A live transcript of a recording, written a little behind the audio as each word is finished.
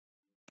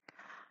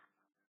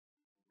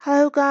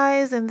Hello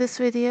guys, in this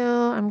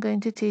video I'm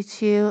going to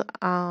teach you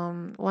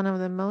one of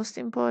the most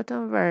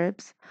important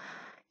verbs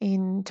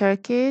in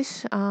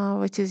Turkish,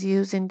 which is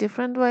used in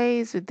different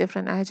ways with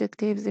different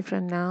adjectives,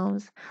 different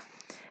nouns.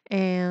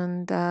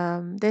 And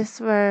this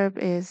verb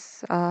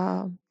is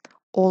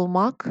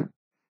olmak,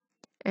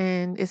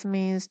 and it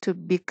means to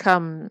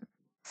become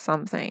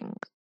something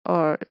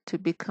or to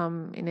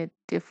become in a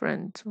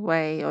different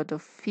way or to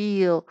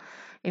feel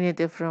in a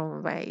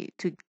different way,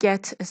 to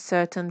get a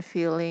certain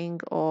feeling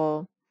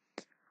or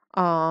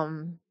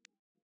um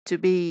to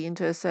be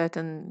into a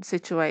certain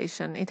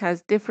situation. It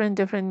has different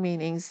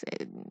meanings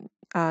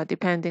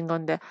depending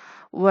on the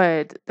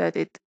word that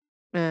it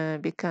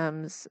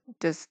becomes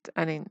just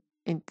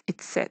it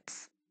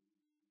sits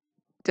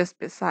just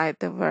beside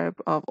the verb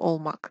of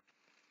olmak.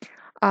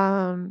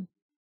 Um,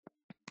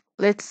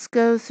 let's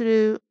go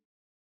through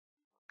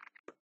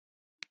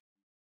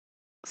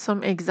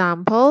some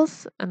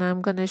examples and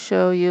I'm going to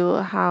show you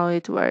how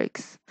it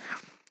works.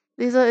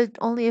 These are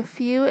only a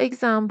few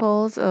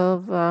examples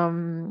of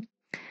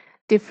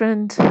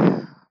different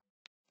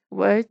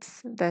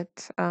words that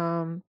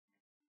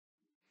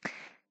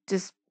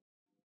just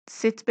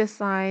sit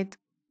beside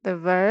the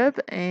verb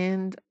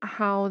and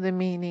how the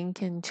meaning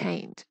can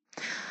change.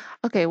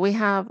 Okay, we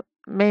have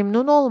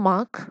memnun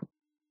olmak,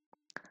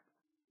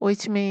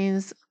 which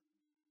means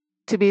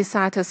to be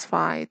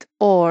satisfied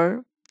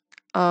or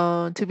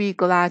to be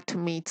glad to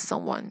meet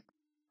someone.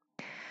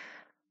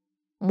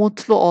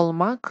 Mutlu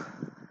olmak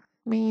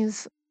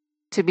means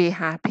to be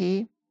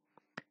happy.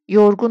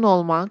 Yorgun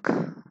olmak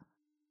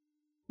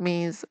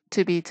means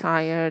to be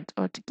tired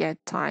or to get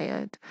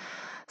tired.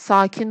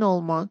 Sakin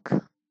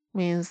olmak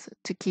means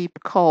to keep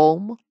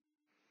calm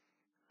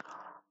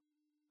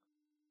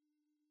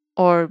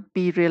or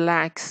be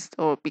relaxed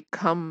or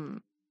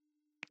become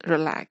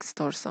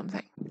relaxed or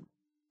something.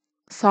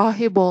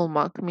 Sahip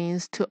olmak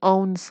means to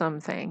own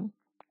something,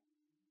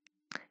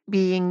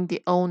 being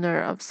the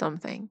owner of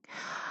something.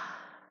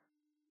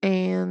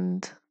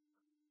 And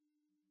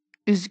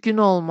üzgün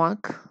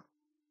olmak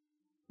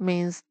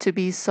means to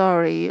be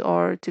sorry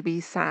or to be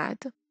sad.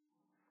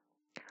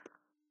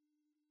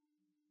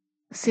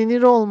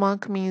 Sinir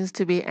olmak means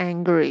to be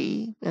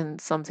angry when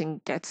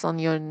something gets on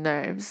your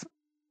nerves.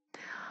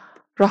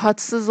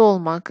 Rahatsız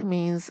olmak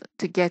means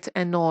to get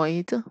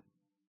annoyed.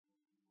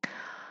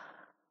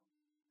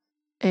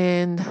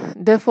 And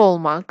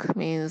defolmak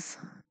means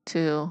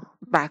to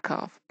back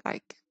off,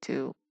 like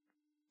to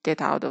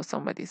get out of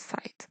somebody's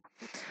sight.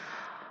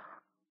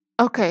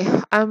 Okay,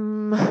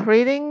 I'm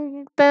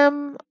reading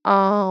them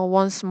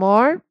once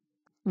more.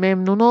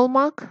 Memnun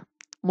olmak,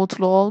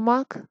 mutlu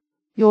olmak,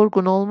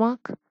 yorgun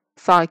olmak,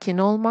 sakin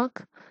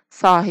olmak,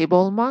 sahip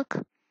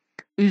olmak,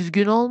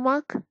 üzgün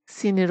olmak,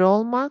 sinir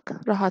olmak,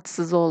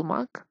 rahatsız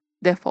olmak,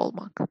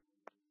 defolmak.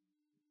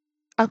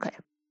 Okay.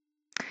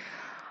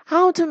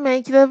 How to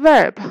make the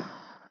verb?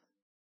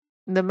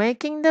 The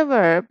making the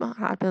verb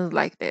happens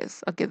like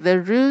this. Okay,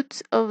 the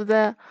root of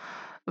the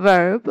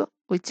verb,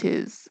 which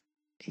is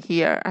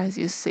here as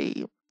you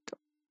see,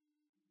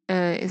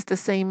 is the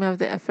same as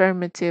the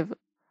affirmative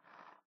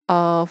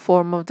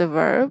form of the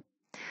verb,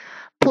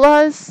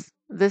 plus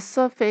the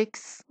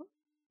suffix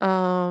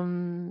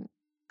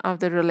of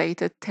the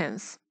related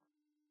tense.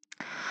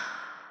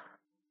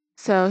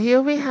 So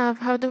here we have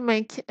how to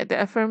make the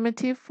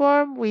affirmative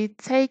form. We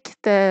take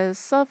the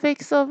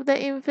suffix of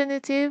the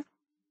infinitive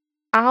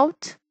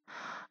out,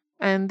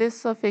 and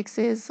this suffix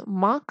is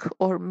mak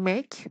or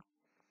mek,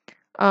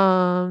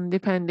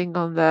 depending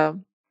on the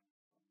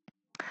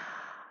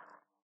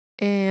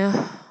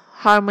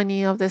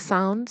harmony of the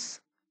sounds.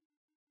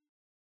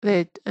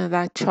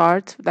 That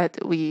chart that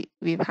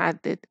we've had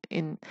it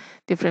in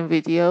different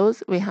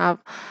videos. We have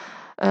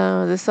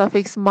the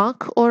suffix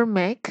mak or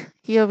mek.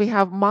 Here we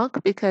have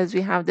mak because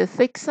we have the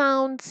thick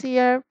sounds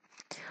here,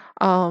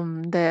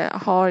 the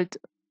hard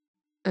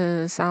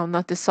sound,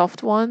 not the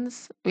soft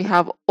ones. We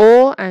have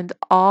o and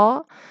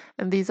a,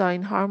 and these are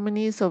in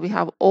harmony, so we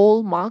have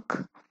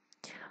olmak.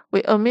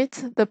 We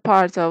omit the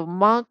part of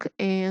mak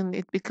and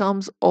it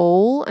becomes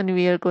all, and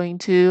we are going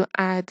to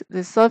add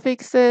the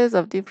suffixes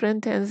of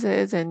different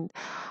tenses and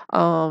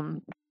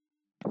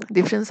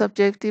different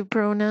subjective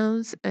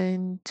pronouns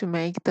and to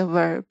make the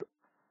verb.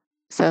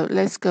 So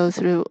let's go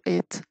through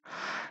it.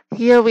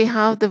 Here we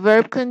have the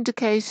verb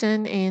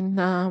conjugation in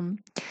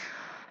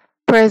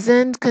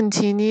present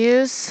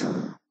continuous,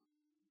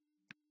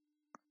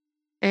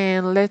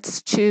 and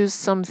let's choose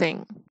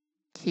something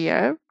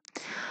here.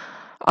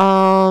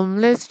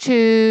 Let's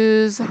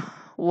choose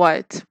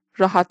what?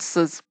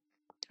 Rahatsız.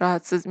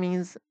 Rahatsız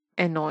means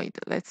annoyed.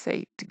 Let's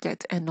say to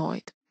get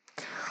annoyed.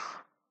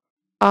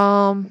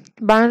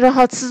 Ben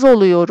rahatsız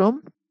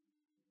oluyorum.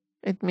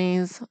 It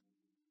means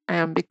I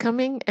am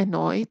becoming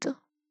annoyed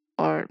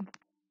or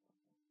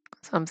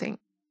something.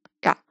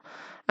 Yeah,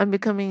 I'm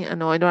becoming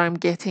annoyed or I'm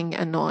getting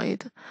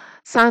annoyed.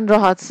 Sen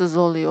rahatsız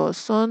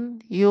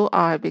oluyorsun. You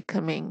are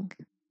becoming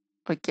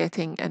or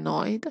getting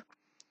annoyed.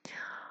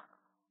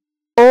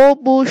 O,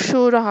 bu,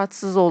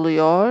 rahatsız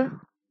oluyor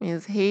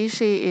means he,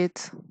 she,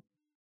 it.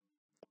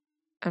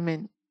 I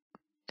mean,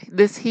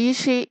 This he,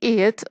 she,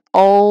 it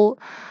all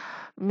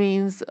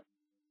means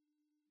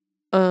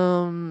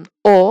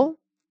o,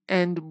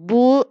 and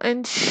bu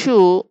and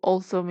shu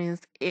also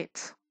means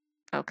it.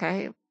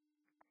 Okay.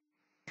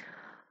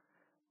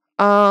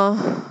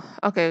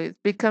 Okay,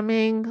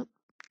 becoming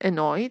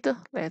annoyed,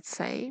 let's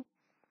say.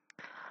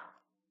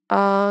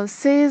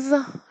 Siz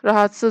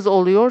rahatsız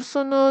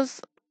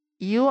oluyorsunuz.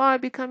 You are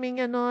becoming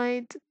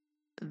annoyed.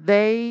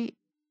 They,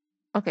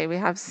 okay, we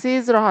have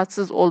siz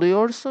rahatsız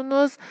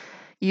oluyorsunuz.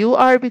 You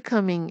are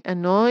becoming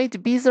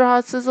annoyed. Biz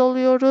rahatsız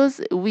oluyoruz.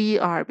 We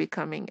are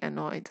becoming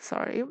annoyed.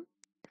 Sorry.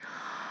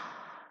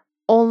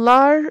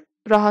 Onlar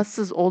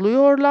rahatsız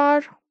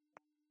oluyorlar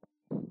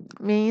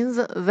means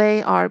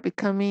they are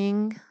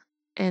becoming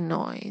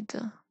annoyed.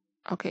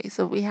 Okay,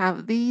 so we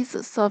have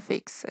these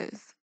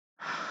suffixes,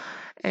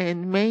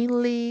 and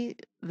mainly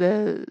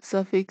the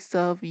suffix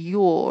of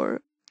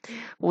your,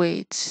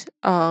 which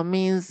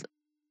means,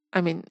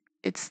 I mean,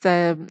 it's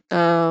the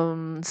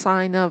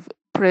sign of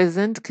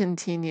present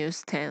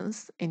continuous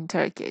tense in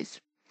Turkish.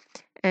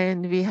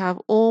 And we have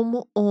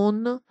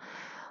on,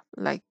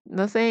 like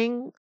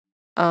nothing,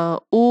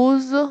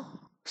 uz,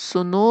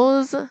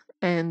 sunuz,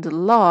 and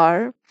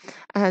lar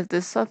as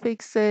the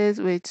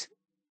suffixes which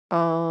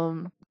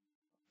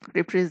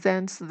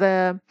represents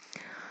the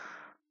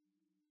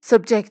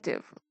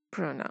subjective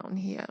pronoun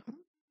here.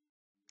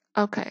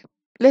 Okay,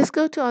 let's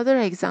go to other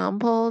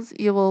examples.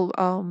 You will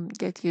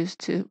get used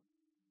to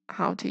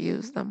how to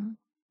use them.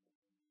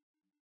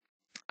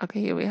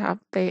 Okay, here we have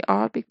they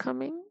are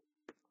becoming.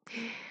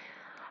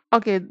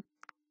 Okay,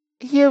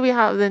 here we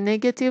have the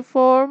negative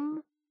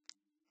form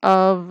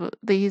of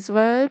these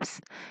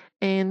verbs,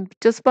 and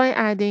just by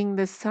adding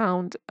the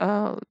sound,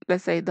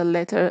 let's say the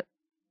letter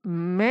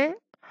me,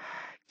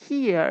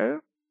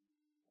 here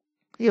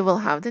you will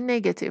have the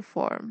negative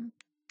form.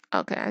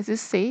 Okay, as you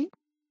see,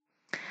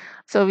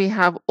 so we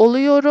have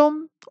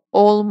oluyorum,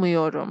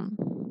 olmuyorum.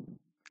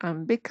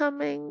 I'm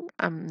becoming,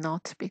 I'm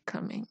not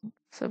becoming.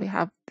 So we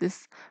have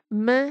this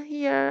me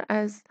here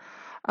as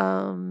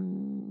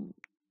the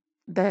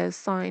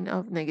sign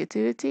of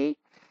negativity.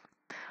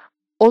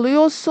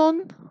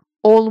 Oluyorsun,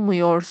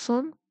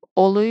 olmuyorsun.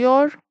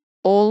 Oluyor,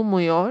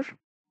 olmuyor.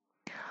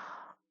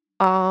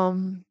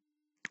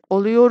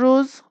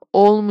 Oluyoruz,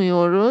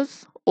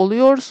 olmuyoruz.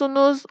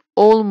 Oluyorsunuz,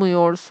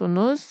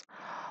 olmuyorsunuz.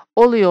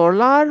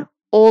 Oluyorlar,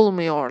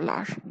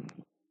 olmuyorlar.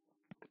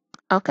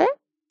 Okay?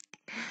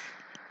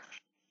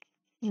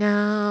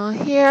 Now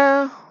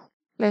here,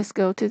 let's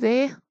go to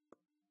the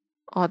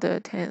other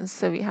tense.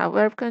 So we have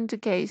verb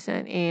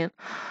conjugation in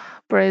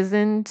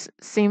present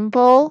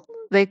simple.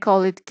 They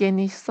call it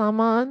geniş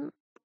zaman.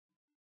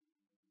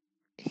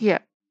 Here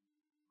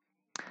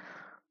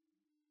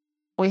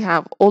we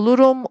have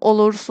olurum,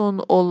 olursun,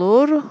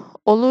 olur.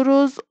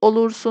 Oluruz,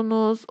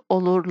 olursunuz,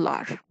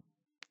 olurlar.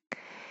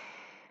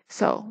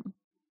 So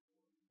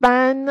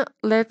ben,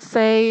 let's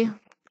say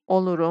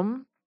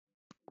olurum.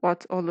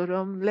 What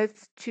olurum?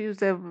 Let's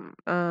choose an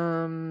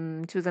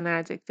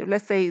adjective.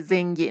 Let's say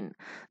zengin.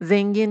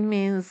 Zengin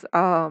means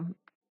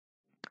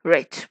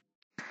rich.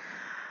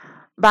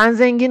 Ben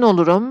zengin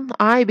olurum.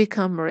 I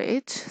become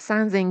rich.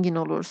 Sen zengin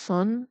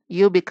olursun.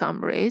 You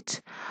become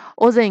rich.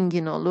 O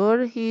zengin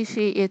olur. He,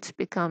 she, it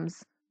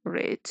becomes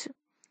rich.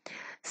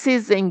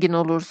 Siz zengin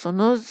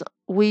olursunuz.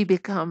 We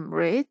become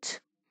rich.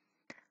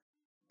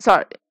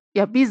 Sorry.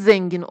 Ya biz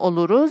zengin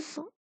oluruz.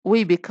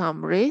 We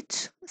become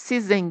rich.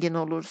 Siz zengin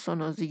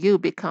olursunuz. You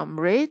become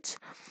rich.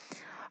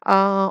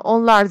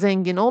 Onlar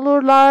zengin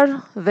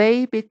olurlar.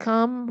 They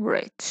become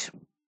rich.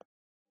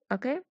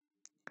 Okay?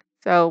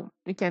 So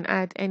we can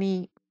add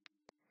any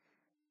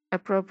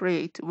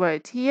appropriate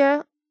word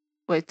here,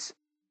 which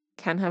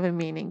can have a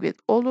meaning with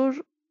olur,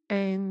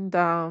 and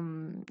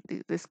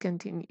this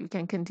continue. You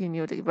can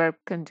continue the verb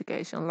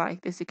conjugation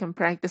like this. You can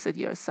practice it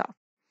yourself.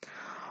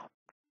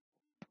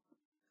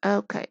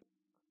 Okay,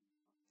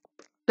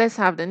 let's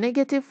have the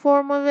negative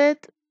form of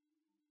it.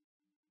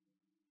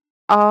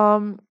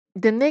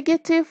 The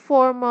negative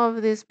form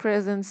of this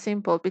present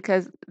simple,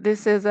 because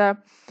this is a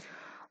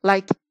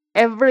like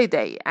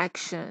everyday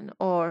action,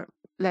 or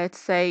let's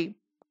say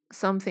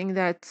something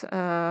that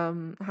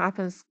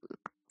happens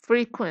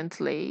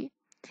frequently.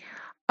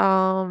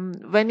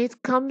 When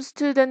it comes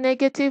to the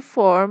negative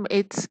form,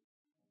 it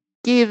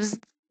gives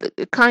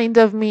the kind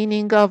of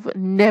meaning of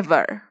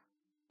never.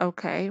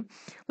 Okay,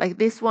 like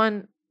this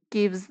one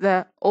gives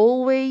the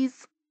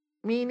always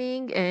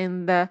meaning,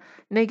 and the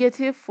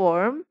negative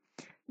form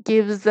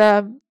gives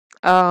the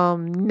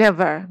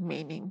never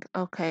meaning.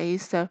 Okay,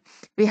 so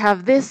we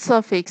have this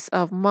suffix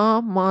of ma,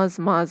 mas,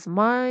 mas,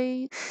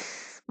 my,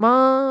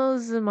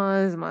 mas,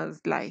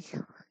 like,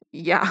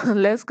 yeah.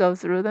 Let's go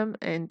through them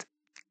and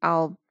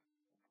I'll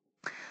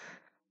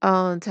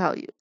tell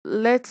you.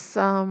 Let's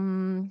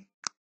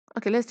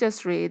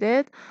just read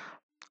it.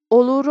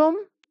 Olurum,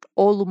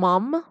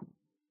 olmam.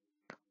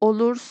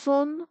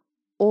 Olursun,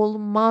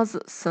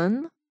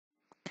 olmazsın.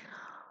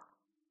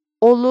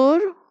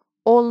 Olur,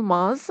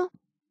 olmaz.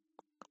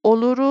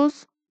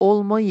 Oluruz,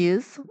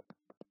 olmayız.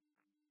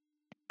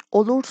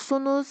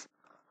 Olursunuz,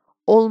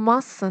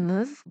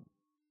 olmazsanız,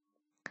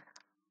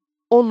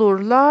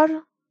 olurlar,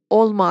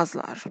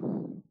 olmazlar.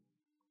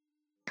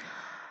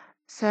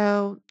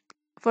 So,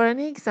 for an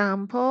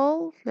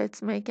example,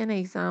 let's make an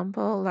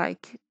example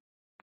like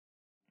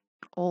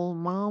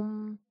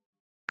olmam.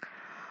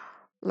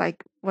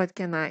 Like, what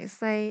can I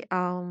say?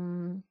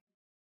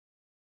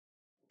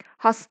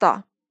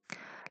 Hasta.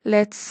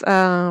 Let's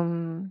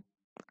add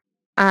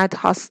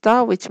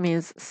hasta, which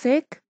means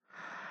sick.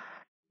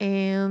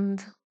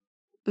 And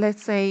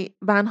let's say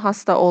ben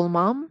hasta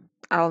olmam.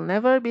 I'll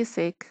never be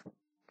sick.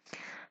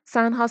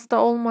 Sen hasta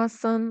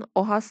olmazsın,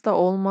 o hasta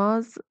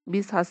olmaz,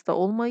 biz hasta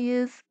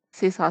olmayız,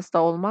 siz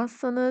hasta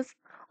olmazsınız,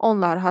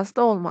 onlar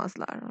hasta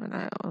olmazlar.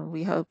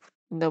 We hope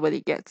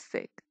nobody gets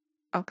sick.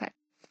 Okay.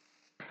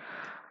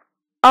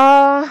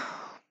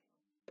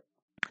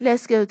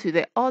 Let's go to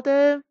the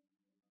other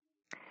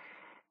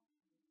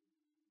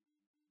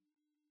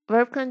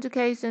verb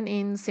conjugation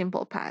in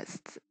simple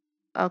past.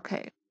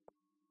 Okay.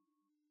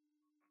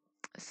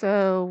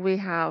 So we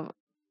have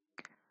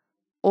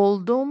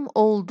oldum,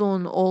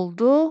 oldun,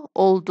 oldu,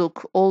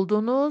 olduk,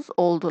 oldunuz,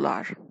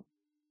 oldular.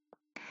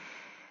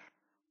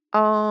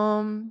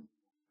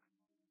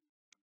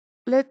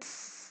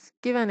 Let's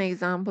give an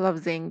example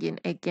of zengin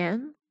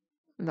again.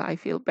 I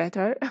feel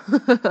better.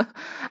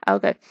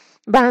 Okay.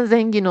 Ben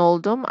zengin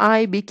oldum.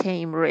 I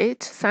became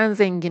rich. Sen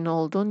zengin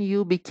oldun.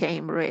 You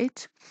became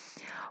rich.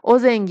 O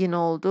zengin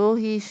oldu.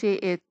 He, she,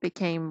 it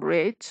became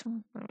rich.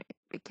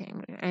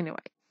 Anyway.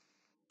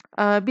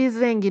 Biz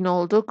zengin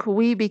olduk.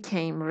 We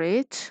became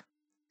rich.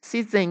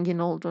 Siz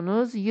zengin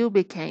oldunuz. You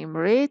became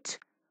rich.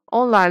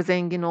 Onlar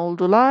zengin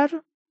oldular.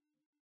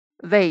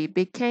 They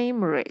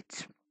became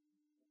rich.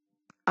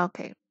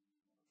 Okay.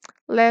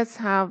 Let's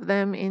have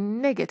them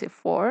in negative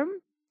form.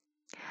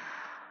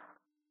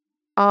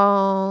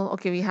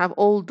 Okay, we have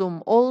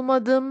oldum,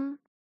 olmadım.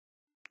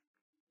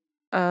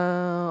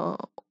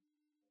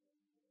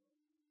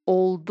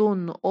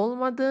 Oldun,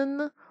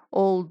 olmadın.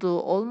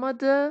 Oldu,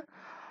 olmadı.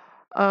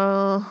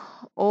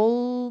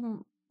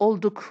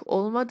 Olduk,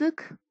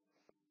 olmadık.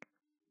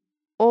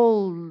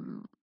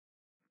 Oldunuz,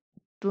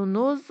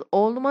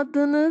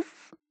 olmadınız.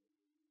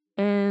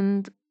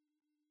 And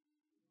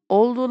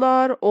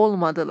oldular,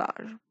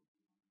 olmadılar.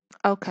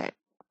 Okay.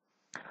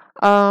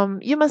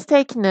 You must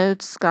take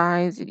notes,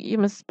 guys. You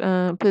must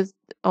put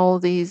all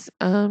these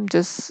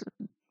just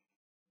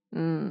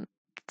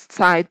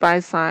side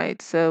by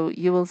side, so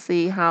you will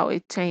see how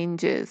it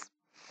changes.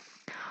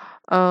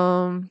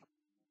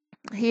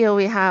 Here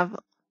we have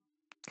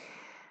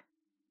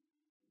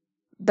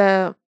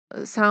the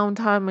sound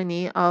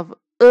harmony of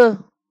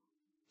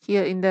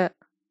here in the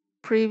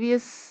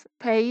previous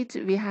page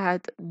we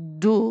had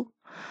do,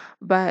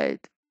 but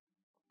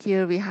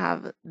here we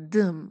have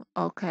dım.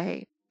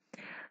 Okay,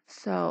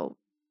 so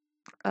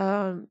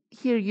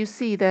here you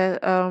see the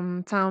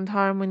sound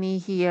harmony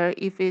here.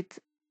 If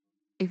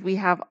we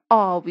have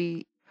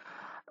we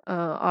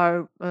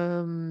are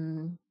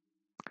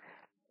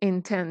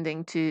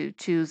intending to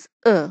choose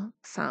a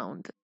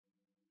sound,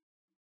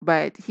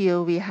 but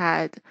here we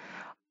had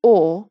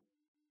o,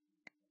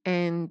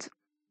 and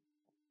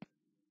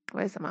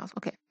where's the mouse?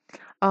 Okay,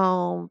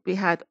 we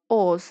had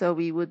o, so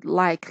we would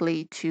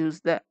likely choose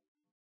the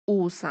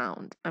u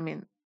sound. I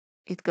mean,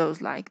 it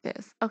goes like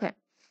this. Okay,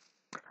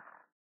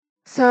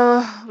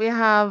 so we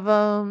have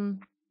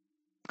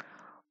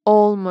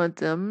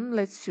olmadım.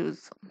 Let's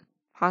choose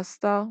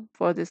hasta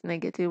for this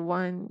negative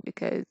one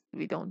because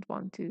we don't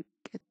want to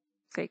get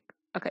sick.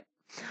 Okay.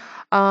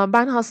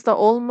 Ben hasta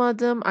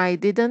olmadım. I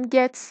didn't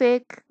get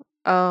sick.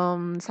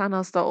 Sen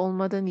hasta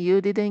olmadın.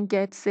 You didn't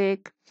get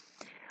sick.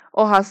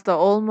 O hasta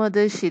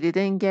olmadı. She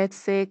didn't get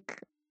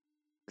sick.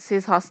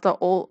 Biz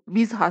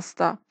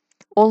hasta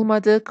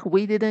olmadık.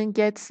 We didn't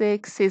get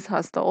sick. Siz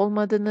hasta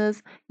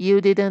olmadınız.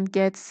 You didn't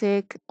get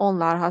sick.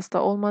 Onlar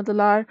hasta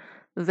olmadılar.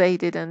 They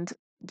didn't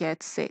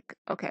get sick.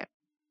 Okay.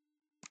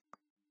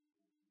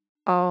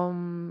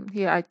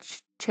 Here I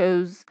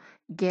chose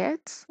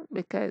get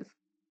because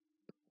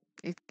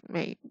it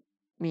may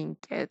mean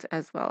get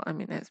as well. I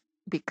mean, as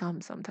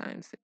become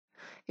sometimes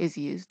is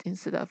used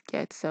instead of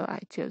get, so I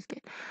chose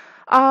get.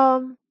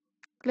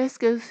 Let's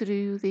go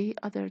through the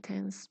other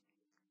tense.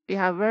 We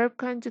have verb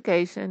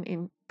conjugation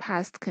in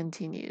past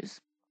continuous.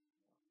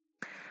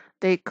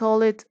 They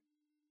call it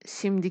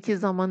şimdiki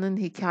zamanın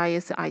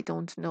hikayesi. I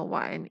don't know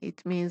why, and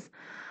it means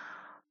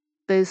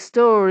the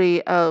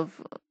story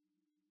of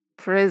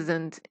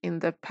present in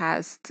the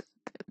past.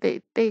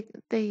 They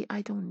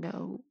I don't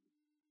know.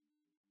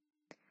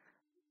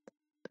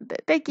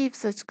 They give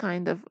such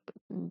kind of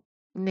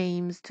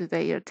names to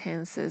their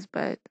tenses,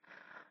 but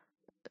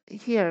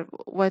here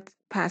what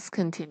past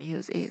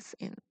continuous is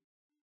in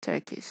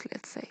Turkish,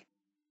 let's say.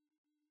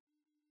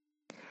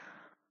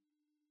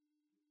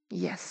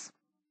 Yes.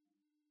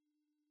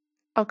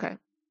 Okay.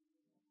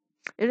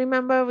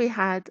 Remember we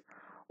had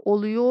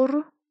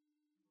oluyor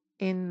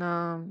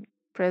in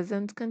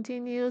present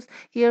continuous.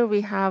 Here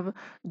we have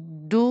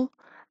do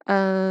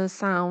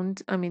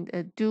sound. I mean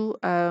do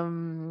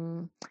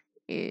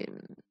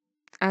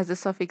as a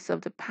suffix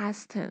of the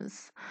past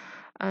tense.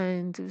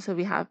 And so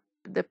we have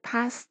the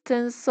past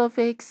tense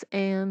suffix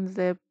and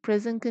the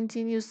present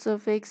continuous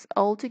suffix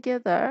all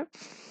together.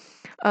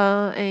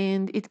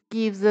 And it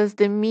gives us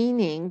the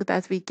meaning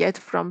that we get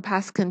from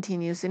past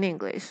continuous in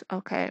English.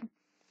 Okay.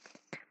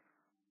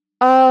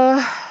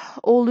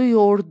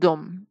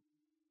 Oluyordum.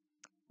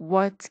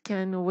 What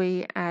can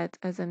we add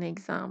as an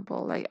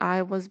example? Like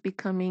I was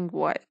becoming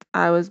what?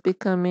 I was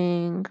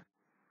becoming,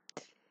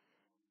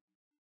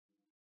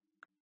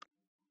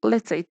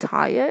 let's say,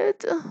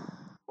 tired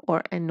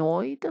or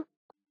annoyed,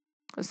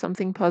 or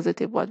something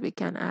positive what we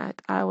can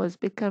add. I was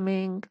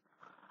becoming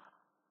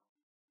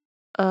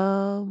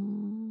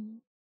um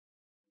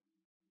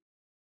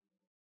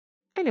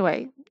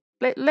anyway,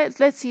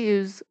 let's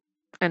use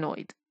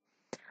annoyed.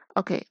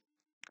 Okay.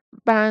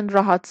 Ben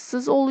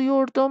rahatsız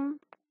oluyordum.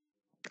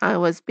 I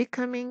was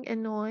becoming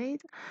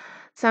annoyed.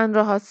 Sen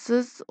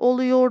rahatsız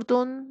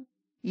oluyordun.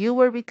 You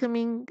were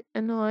becoming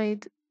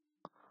annoyed.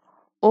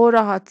 O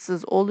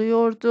rahatsız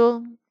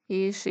oluyordu.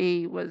 He,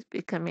 she was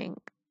becoming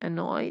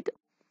annoyed.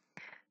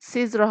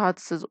 Siz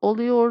rahatsız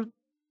oluyor.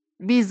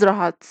 Biz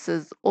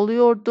rahatsız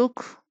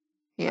oluyorduk.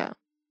 Yeah.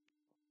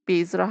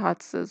 Biz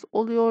rahatsız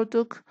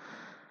oluyorduk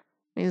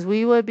means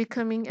we were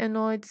becoming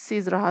annoyed.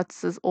 Siz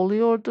rahatsız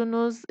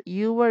oluyordunuz.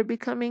 You were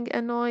becoming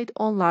annoyed.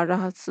 Onlar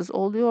rahatsız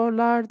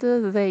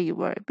oluyorlardı. They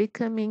were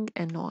becoming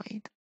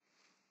annoyed.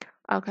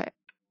 Okay.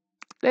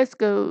 Let's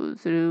go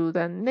through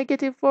the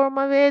negative form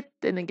of it.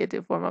 The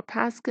negative form of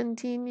past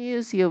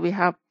continuous. Here we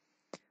have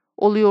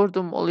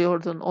oluyordum,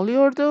 oluyordun,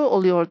 oluyordu,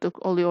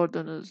 oluyorduk,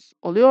 oluyordunuz,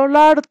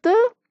 oluyorlardı.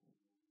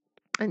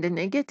 And the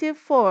negative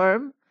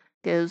form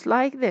goes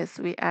like this.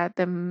 We add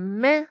the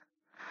me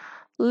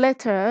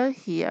letter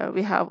here.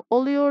 We have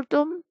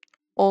oluyordum,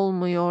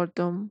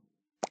 olmuyordum.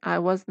 I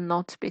was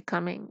not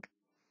becoming.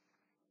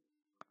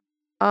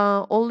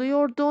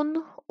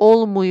 Oluyordun,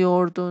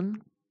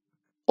 olmuyordun.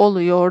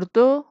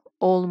 Oluyordu,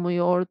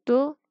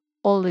 olmuyordu,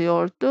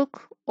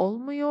 oluyorduk,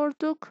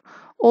 olmuyorduk,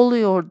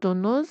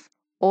 oluyordunuz,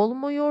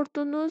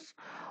 olmuyordunuz,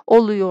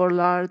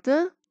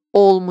 oluyorlardı,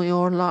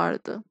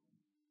 olmuyorlardı.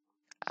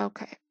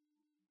 Okay.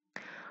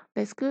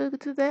 Let's go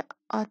to the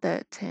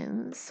other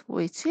tense,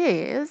 which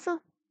is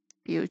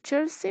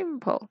future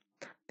simple.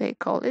 They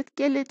call it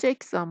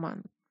gelecek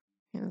zaman.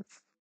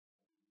 It's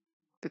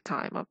the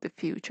time of the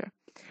future.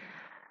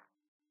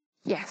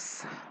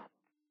 Yes.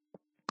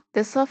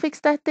 The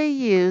suffix that they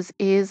use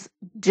is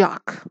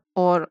jak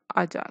or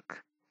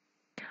ajak.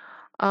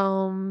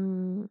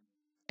 And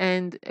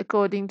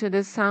according to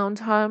the sound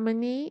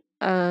harmony,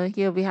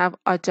 here we have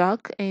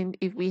ajak, and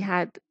if we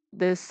had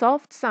the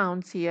soft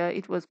sounds here,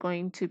 it was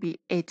going to be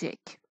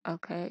ejek.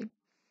 Okay.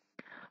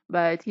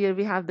 But here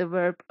we have the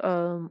verb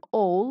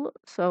ol,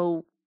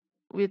 so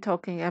we're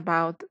talking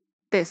about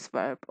this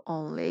verb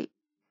only.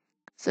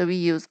 So we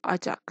use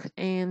ajak.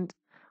 And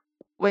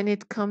when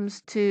it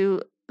comes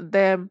to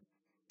the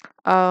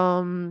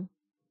when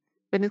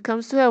it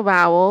comes to a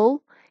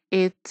vowel,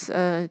 it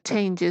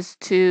changes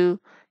to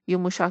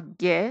yumuşak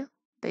g,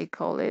 they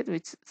call it,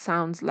 which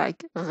sounds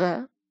like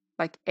r,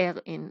 like r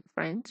in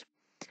French,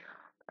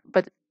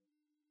 but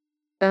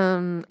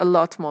a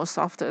lot more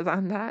softer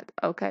than that.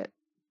 Okay.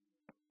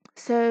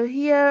 So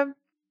here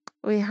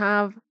we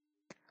have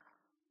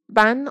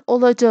ben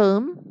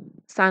olacağım,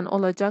 sen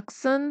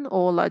olacaksın, o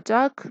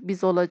olacak,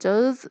 biz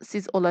olacağız,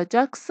 siz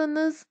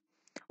olacaksınız,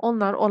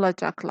 onlar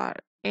olacaklar.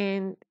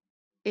 And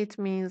it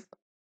means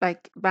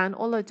like ben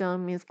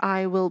olacağım means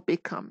I will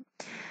become.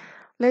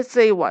 Let's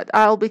say what?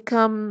 I'll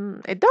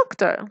become a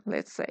doctor,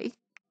 let's say.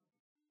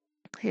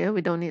 Here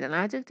we don't need an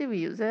adjective, we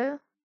use a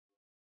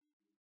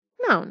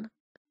noun.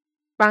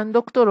 Ben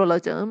doktor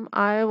olacağım.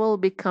 I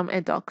will become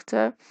a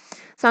doctor.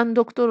 Sen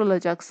doktor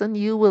olacaksın.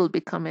 You will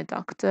become a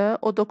doctor.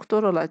 O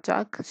doktor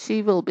olacak. She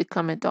will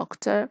become a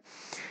doctor.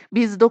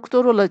 Biz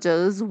doktor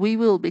olacağız. We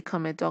will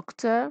become a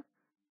doctor.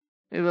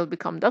 We will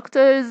become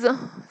doctors.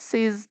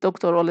 Siz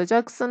doktor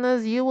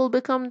olacaksınız. You will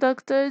become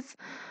doctors.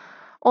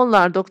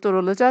 Onlar doktor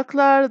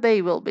olacaklar.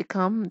 They will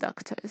become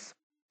doctors.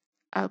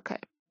 Okay.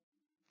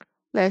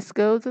 Let's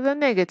go to the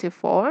negative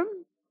form.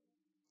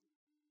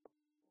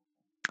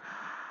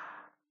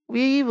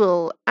 We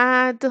will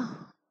add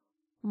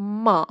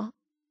ma,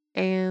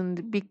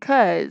 and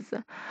because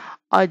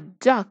a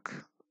duck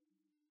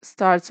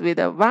starts with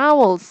a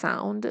vowel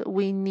sound,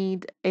 we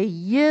need a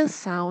y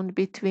sound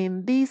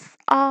between this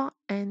a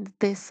and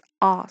this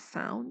a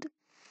sound.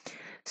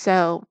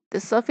 So the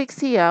suffix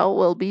here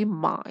will be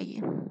my,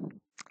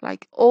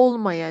 like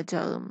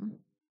olmayacağım.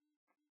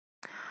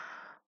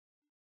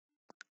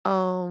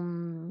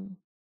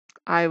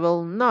 I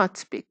will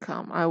not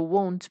become, I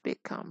won't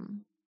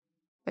become,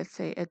 let's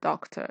say, a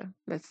doctor.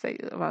 Let's say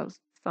about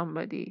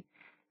somebody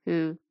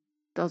who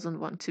doesn't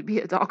want to be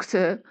a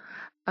doctor.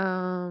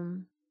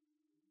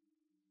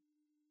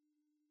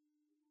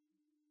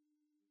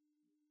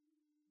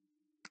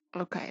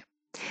 Okay.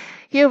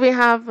 Here we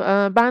have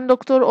ben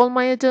doktor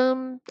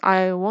olmayacağım.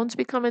 I won't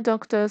become a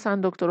doctor.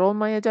 Sen doktor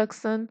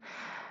olmayacaksın.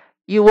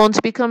 You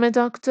won't become a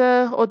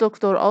doctor. O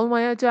doktor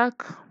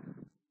olmayacak.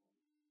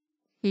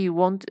 He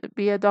won't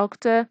be a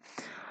doctor.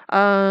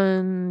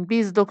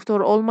 Biz doktor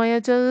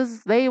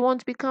olmayacağız. They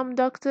won't become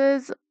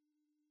doctors.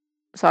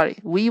 Sorry,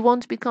 we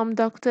won't become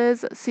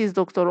doctors. Siz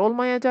doktor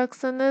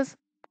olmayacaksınız.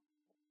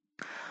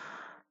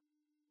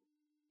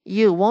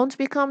 You won't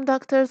become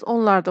doctors.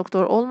 Onlar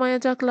doktor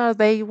olmayacaklar.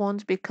 They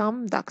won't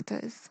become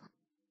doctors.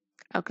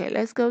 Okay,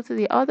 let's go to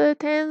the other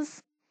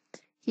tense.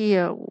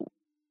 Here,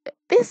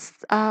 this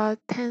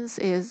tense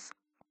is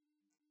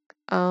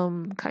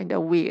kind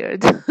of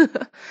weird.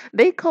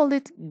 They call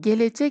it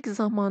gelecek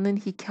zamanın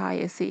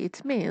hikayesi.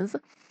 It means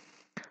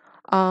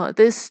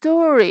the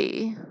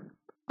story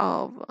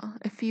of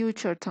a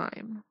future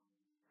time.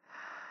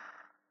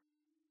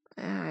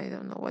 I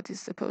don't know what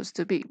it's supposed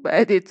to be,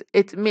 but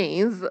it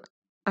means,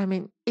 I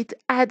mean, it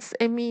adds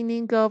a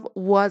meaning of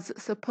was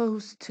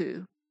supposed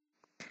to.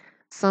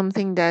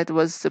 Something that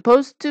was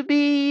supposed to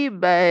be,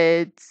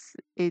 but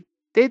it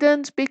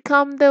didn't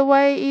become the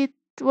way it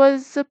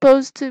was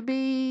supposed to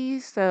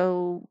be.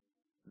 So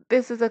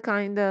this is a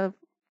kind of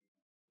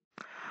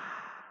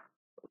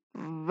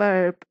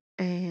verb.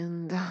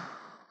 And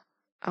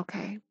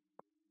okay,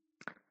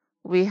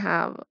 we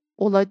have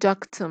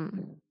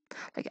olacaktım.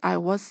 Like I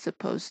was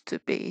supposed to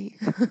be,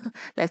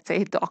 let's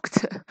say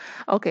doctor.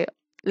 Okay,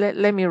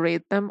 let me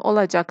read them.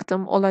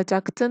 Olacaktım,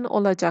 olacaktın,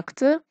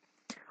 olacaktı,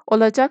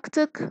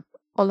 olacaktık,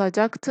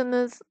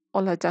 olacaktınız,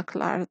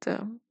 olacaklardı.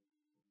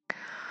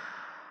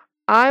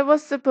 I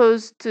was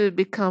supposed to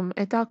become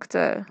a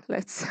doctor,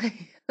 let's say.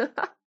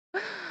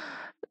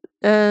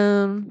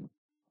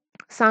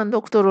 Sen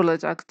doktor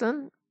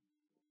olacaktın.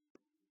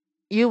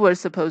 You were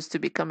supposed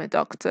to become a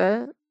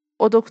doctor.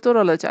 O doktor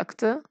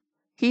olacaktı.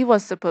 He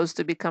was supposed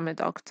to become a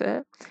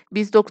doctor.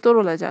 Biz doktor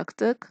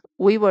olacaktık.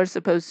 We were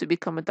supposed to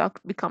become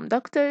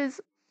doctors.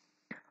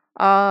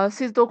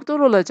 Siz doktor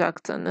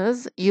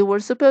olacaktınız. You were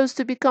supposed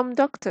to become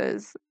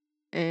doctors.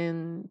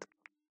 And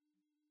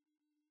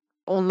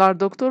onlar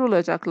doktor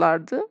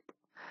olacaklardı.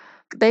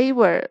 They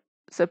were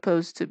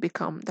supposed to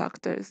become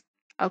doctors.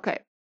 Okay.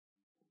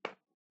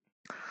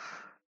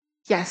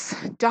 Yes,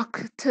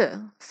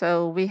 doctor.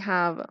 So we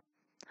have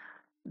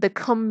the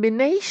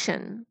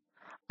combination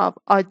of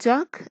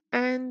acak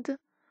and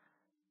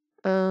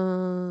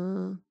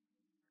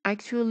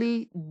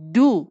actually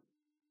do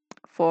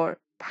for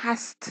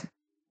past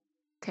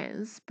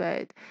tense,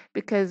 but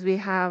because we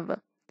have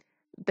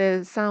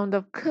the sound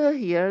of k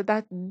here,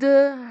 that d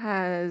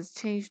has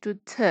changed to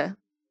t.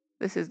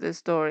 This is the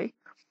story.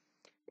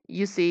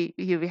 You see,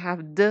 here we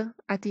have d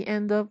at the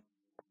end of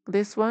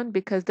this one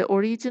because the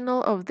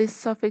original of this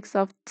suffix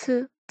of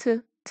t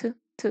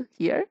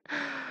here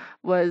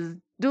was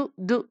do.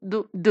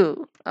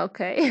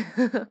 Okay.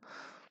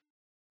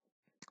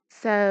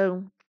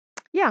 So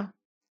yeah,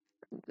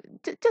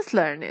 just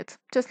learn it.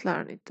 Just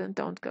learn it and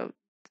don't go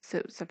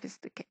so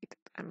sophisticated.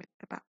 I mean,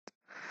 about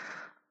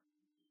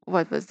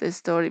what was the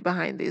story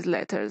behind these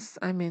letters.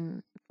 I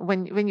mean,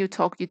 when you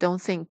talk, you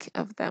don't think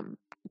of them.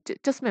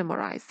 Just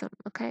memorize them.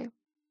 Okay.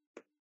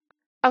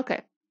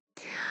 Okay.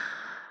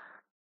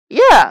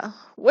 Yeah.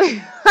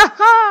 We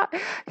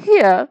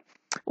here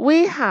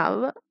we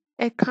have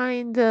a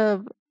kind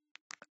of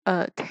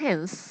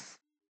tense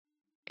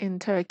in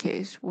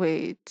Turkish,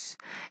 which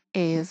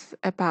is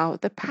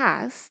about the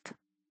past,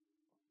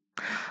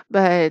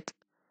 but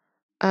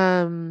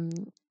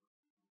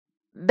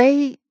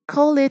they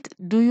call it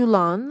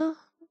duyulan,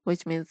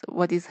 which means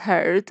what is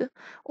heard,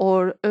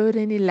 or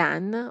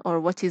öğrenilen, or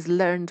what is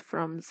learned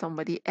from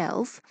somebody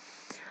else.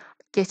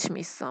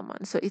 Geçmiş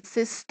zaman. So it's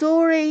a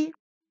story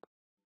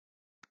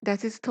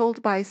that is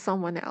told by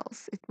someone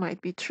else. It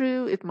might be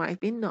true, it might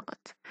be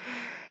not.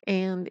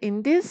 And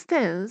in this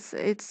tense,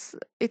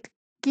 it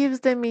gives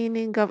the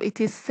meaning of it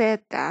is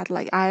said that,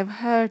 like I've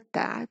heard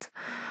that,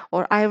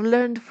 or I've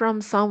learned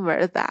from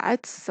somewhere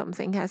that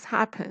something has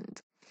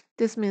happened.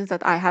 This means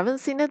that I haven't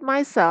seen it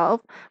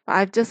myself, but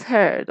I've just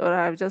heard, or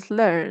I've just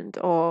learned,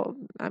 or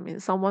I mean,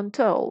 someone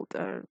told,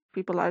 or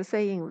people are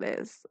saying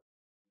this.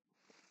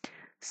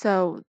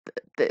 So,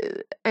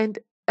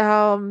 it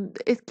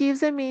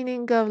gives a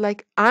meaning of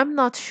like, I'm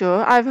not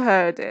sure, I've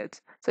heard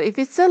it. So if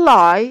it's a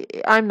lie,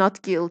 I'm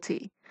not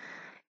guilty.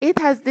 It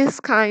has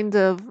this kind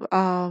of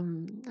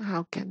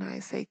how can I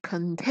say,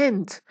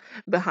 content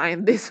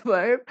behind this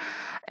verb,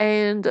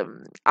 and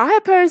I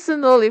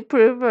personally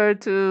prefer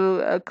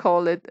to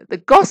call it the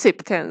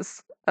gossip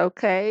tense.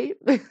 Okay.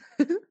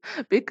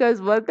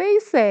 Because what they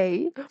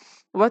say,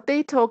 what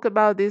they talk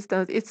about these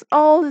tense, it's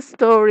all the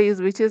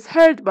stories which is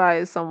heard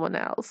by someone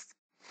else,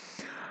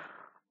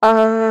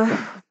 uh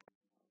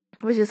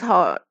which is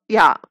hard.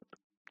 Yeah,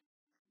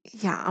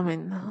 I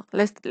mean,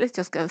 let's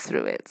just go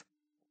through it.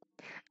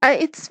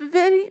 It's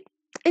very,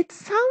 it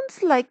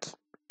sounds like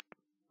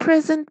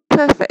present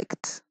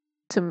perfect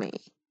to me.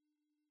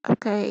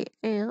 Okay,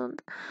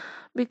 and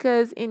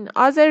because in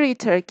Azeri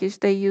Turkish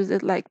they use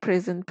it like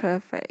present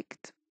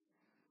perfect.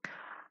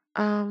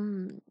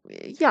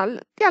 Yeah,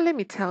 let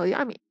me tell you.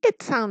 I mean,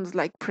 it sounds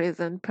like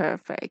present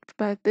perfect,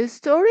 but the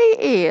story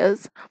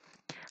is,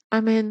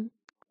 I mean,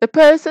 the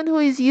person who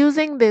is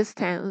using this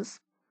tense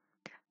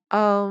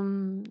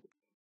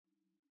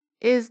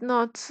is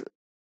not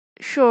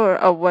sure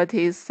of what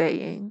he's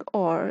saying,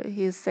 or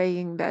he's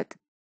saying that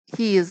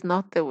he is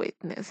not the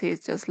witness,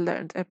 he's just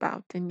learned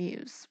about the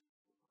news.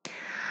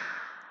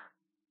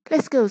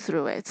 Let's go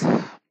through it.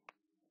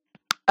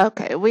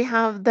 Okay, we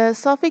have the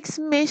suffix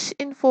mish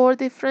in 4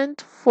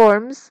 different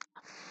forms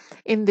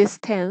in this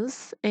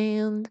tense,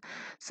 and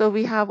so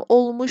we have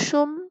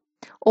olmuşum,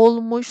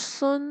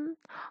 olmuşsun,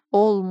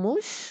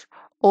 olmuş,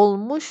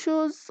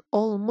 olmuşuz,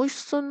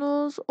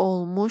 olmuşsunuz,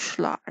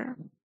 olmuşlar.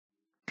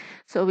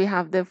 So we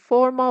have the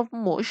form of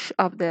mush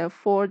of the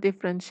 4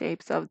 different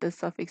shapes of the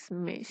suffix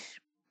mish.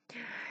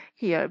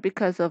 Here,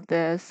 because of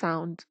the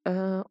sound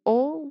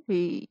o,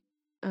 we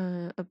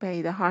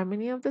obey the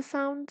harmony of the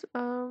sound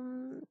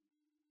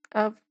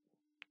of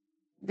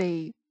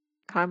the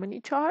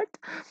harmony chart.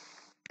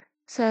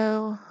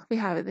 So we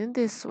have it in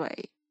this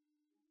way.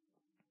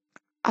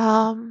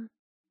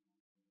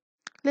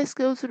 Let's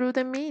go through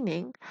the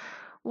meaning.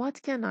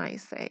 What can I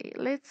say?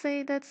 Let's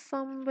say that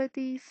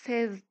somebody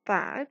says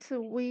that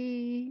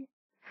we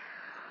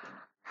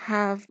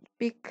have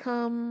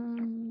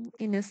become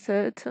in a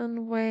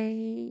certain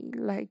way,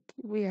 like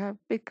we have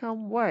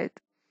become what?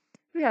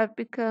 We have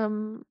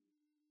become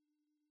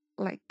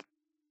like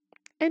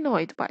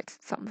annoyed by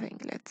something,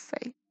 let's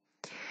say.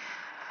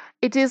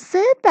 It is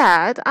said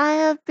that I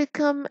have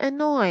become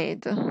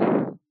annoyed.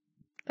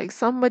 Like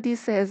somebody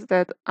says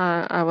that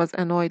I was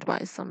annoyed by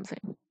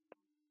something.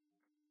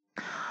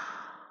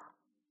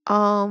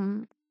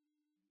 Or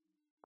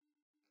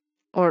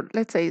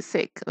let's say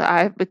sick.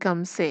 I've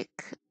become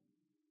sick.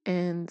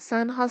 And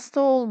sen hasta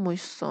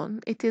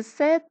olmuşsun. It is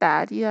said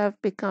that you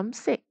have become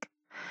sick.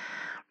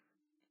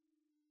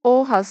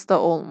 O hasta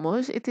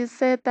olmuş. It is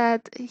said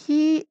that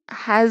he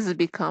has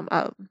become.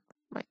 Oh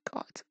my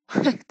God,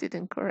 I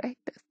didn't correct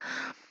this.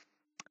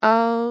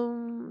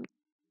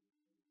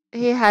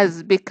 He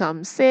has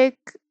become sick,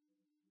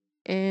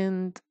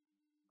 and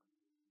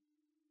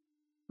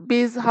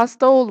biz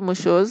hasta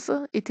olmuşuz.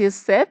 It is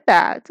said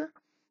that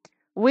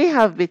we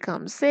have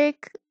become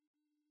sick.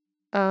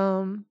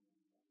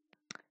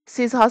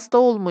 Siz hasta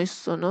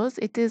olmuşsunuz.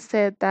 It is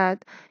said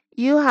that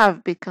you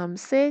have become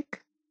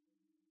sick.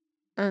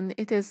 And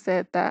it is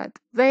said that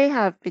they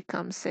have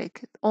become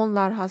sick.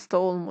 Onlar hasta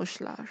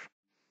olmuşlar.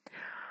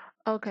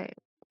 Okay.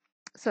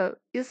 So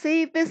you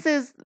see, this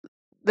is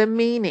the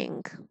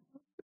meaning.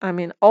 I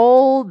mean,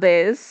 all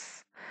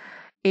this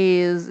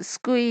is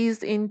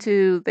squeezed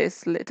into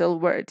this little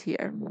word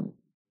here.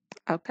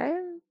 Okay.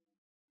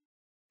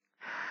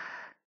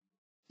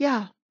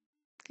 Yeah.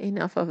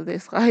 Enough of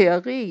this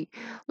khayari.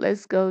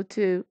 Let's go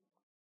to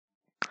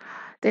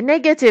the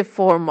negative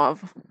form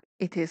of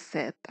it is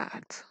said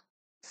that.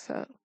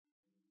 So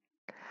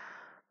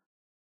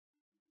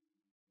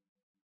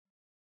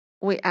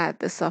we add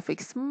the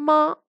suffix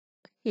ma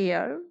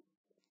here,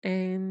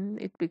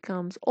 and it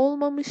becomes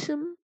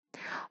olmamışım,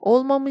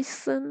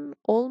 olmamışsın,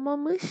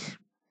 olmamış,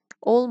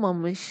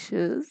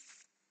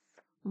 olmamışız,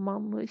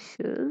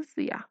 mamışız,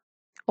 yeah.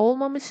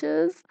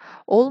 Olmamışız,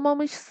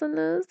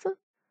 olmamışsınız,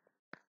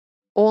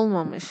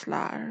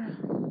 olmamışlar.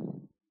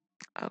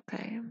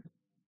 Okay.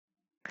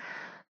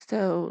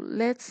 So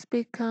let's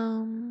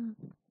become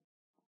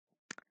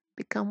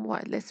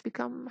what? Let's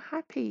become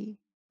happy,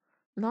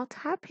 not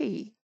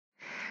happy.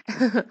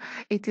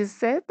 It is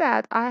said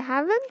that I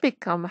haven't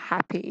become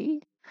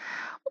happy.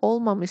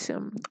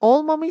 Olmamışım.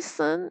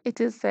 Olmamışsın. It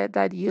is said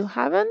that you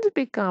haven't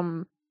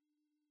become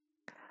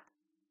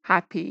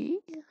happy.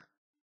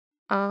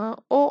 O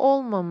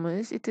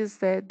olmamış. It is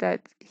said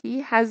that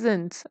he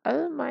hasn't.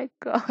 Oh my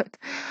God.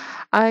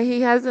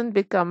 He hasn't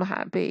become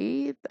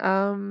happy.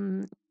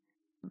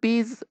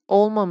 Biz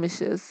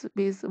olmamışız.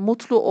 Biz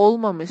mutlu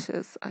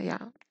olmamışız.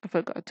 Yeah, I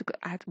forgot to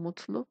add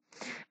mutlu.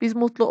 Biz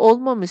mutlu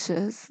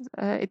olmamışız.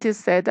 It is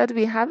said that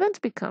we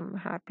haven't become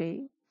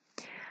happy.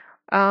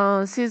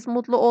 Siz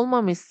mutlu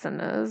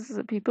olmamışsınız.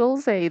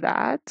 People say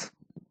that.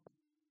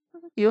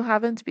 You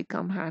haven't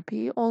become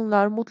happy.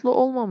 Onlar mutlu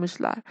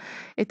olmamışlar.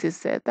 It is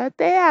said that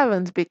they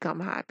haven't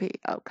become happy.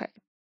 Okay.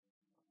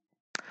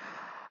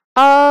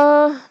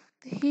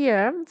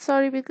 Here,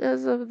 sorry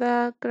because of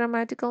the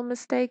grammatical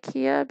mistake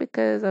here,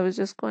 because I was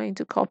just going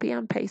to copy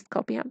and paste,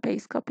 copy and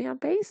paste, copy and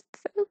paste.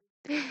 So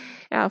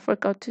I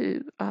forgot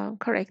to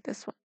correct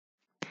this one.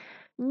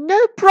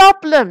 No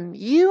problem.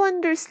 You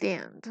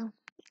understand.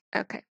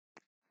 Okay.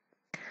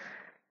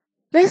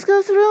 Let's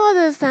go through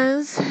other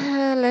things.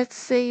 Let's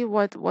see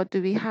what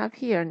do we have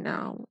here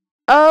now.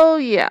 Oh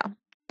yeah,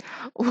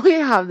 we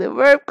have the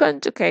verb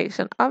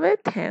conjugation of a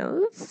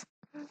tense,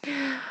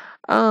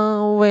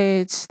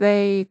 which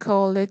they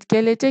call it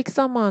gelecek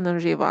zamanın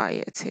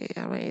rivayeti.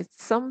 I mean,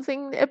 it's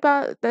something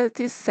about that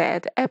is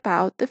said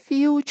about the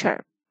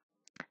future.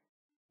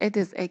 It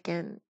is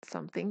again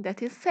something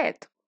that is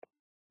said.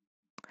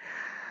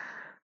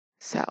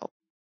 So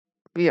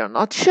we are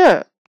not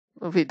sure.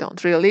 We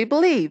don't really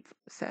believe.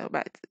 So,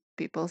 but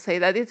people say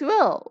that it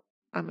will.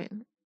 I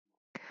mean,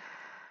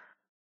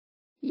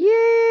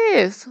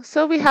 yes.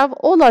 So we have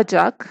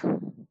olacak,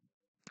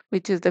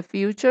 which is the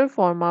future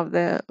form of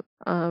the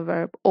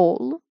verb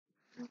ol.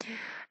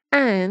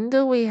 And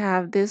we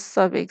have this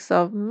suffix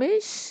of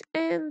mish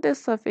and the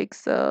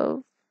suffix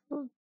of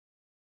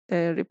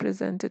the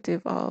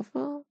representative of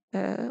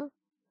the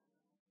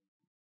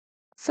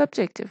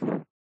subjective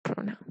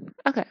pronoun.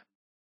 Okay.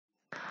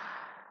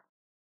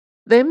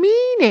 The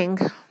meaning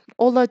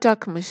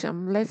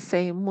olacakmışım. Let's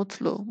say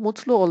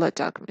mutlu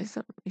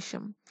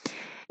olacakmışım.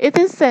 It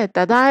is said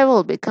that I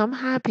will become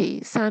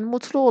happy. Sen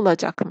mutlu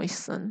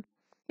olacakmışsın.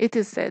 It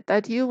is said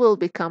that you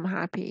will become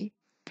happy.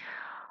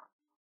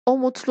 O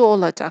mutlu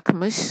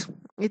olacakmış.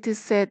 It is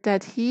said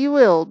that he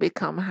will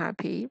become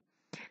happy.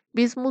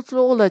 Biz mutlu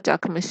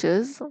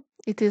olacakmışız.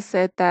 It is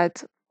said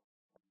that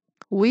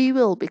we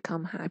will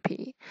become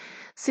happy.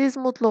 Siz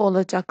mutlu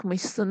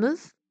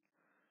olacakmışsınız.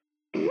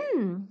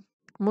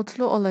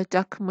 Mutlu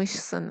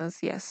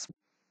olacakmışsınız. Yes.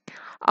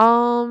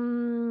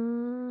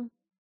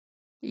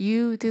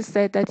 You it is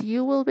said that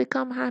you will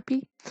become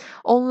happy.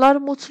 Onlar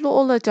mutlu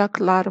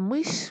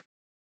olacaklarmış.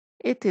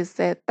 It is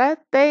said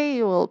that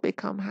they will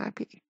become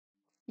happy.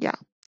 Yeah.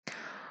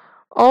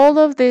 All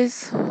of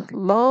this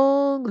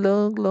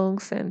long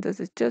sentence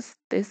is just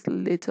this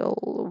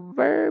little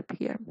verb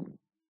here.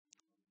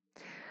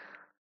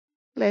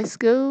 Let's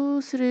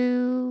go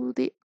through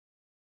the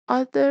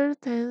other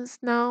tense.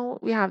 Now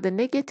we have the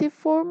negative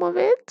form of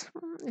it.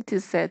 It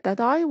is said that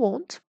I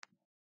won't.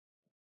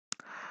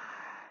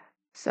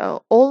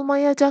 So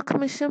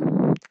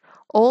olmayacakmışım,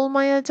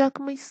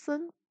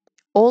 olmayacakmışsın,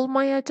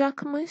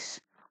 olmayacakmış,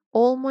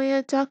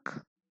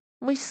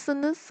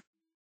 olmayacakmışsınız,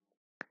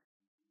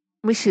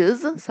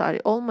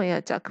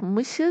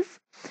 olmayacakmışız,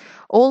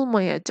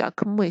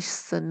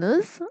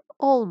 olmayacakmışsınız,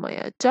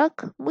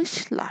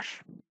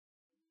 olmayacakmışlar.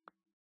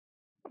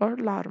 Or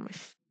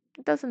larmış.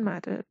 It doesn't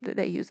matter.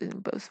 They use it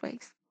in both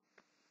ways.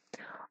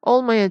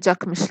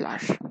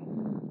 Olmayacakmışlar.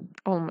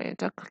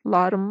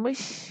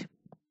 Olmayacaklarmış.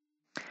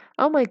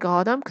 Oh my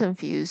god, I'm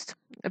confused.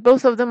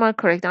 Both of them are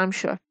correct, I'm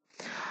sure.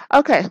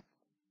 Okay.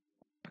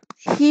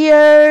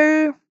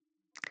 Here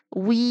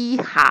we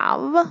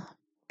have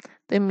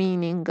the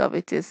meaning of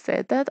it is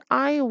said that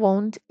I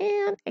won't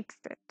and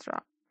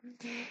etc.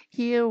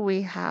 Here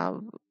we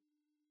have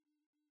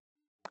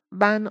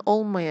ben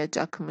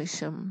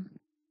olmayacakmışım.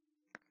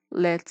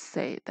 Let's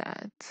say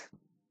that.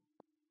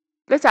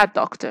 Let's add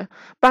doctor.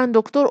 Ben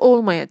doktor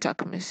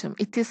olmayacakmışım.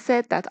 It is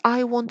said that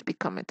I won't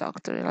become a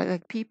doctor.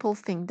 Like people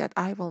think that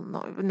I will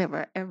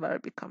never ever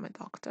become a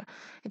doctor.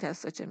 It has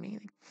such a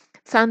meaning.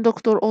 Sen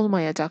doktor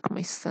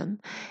olmayacakmışsın.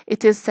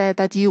 It is said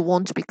that you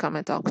won't become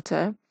a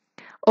doctor.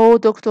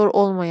 O doktor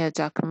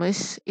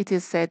olmayacakmış. It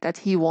is said that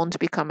he won't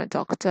become a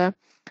doctor.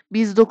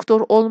 Biz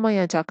doktor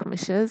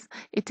olmayacakmışız.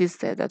 It is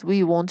said that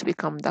we won't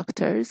become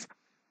doctors.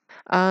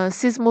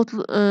 Siz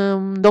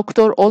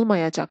doktor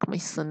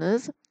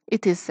olmayacakmışsınız.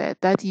 It is said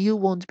that you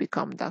won't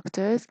become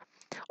doctors.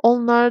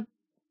 Onlar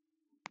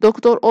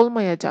doktor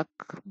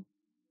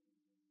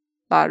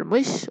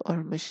olmayacaklarmış.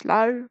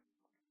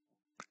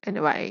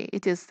 Anyway,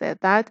 it is said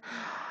that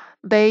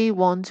they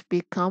won't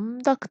become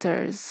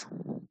doctors.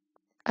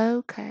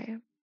 Okay.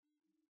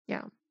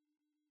 Yeah.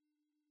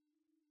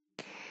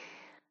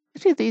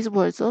 Actually, these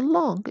words are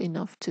long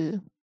enough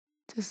to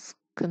just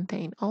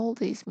contain all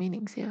these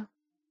meanings here.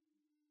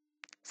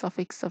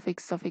 Suffix.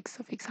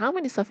 How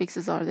many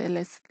suffixes are there?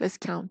 Let's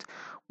count.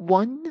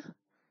 1,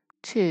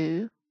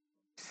 2,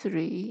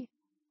 3,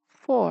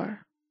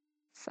 4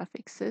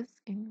 suffixes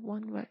in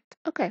one word.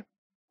 Okay.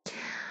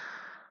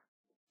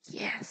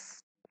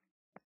 Yes.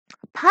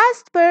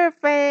 Past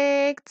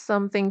perfect,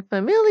 something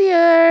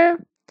familiar.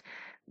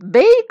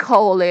 They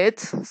call it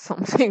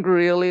something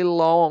really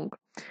long.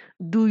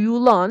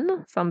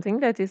 Duyulan,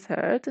 something that is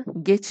heard.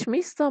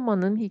 Geçmiş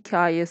zamanın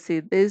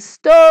hikayesi, the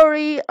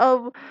story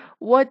of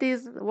what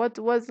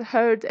was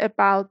heard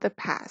about the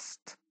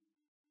past.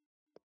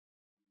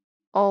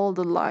 All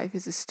the life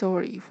is a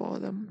story for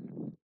them.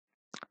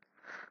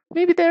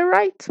 Maybe they're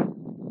right.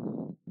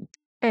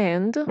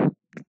 And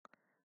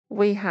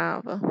we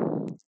have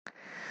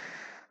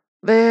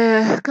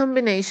the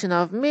combination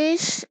of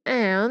miş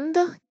and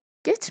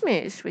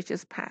geçmiş, which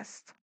is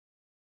past.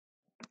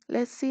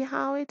 Let's see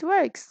how it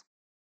works.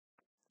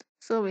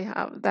 So we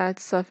have that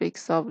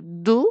suffix of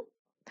du,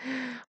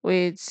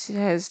 which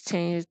has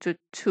changed to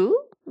tu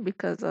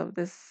because of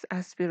this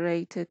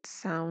aspirated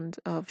sound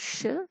of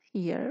sh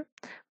here.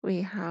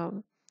 We have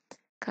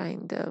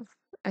kind of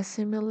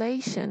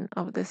assimilation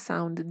of the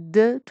sound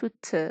d to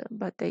t,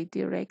 but they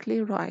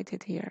directly write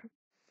it here.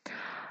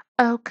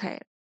 Okay.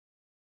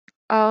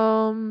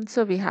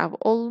 So we have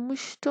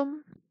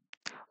olmuştum,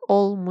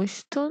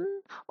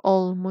 olmuştun,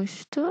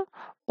 olmuştu,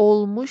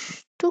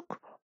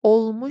 olmuştuk,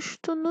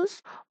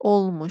 olmuştunuz,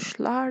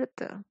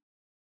 olmuşlardı.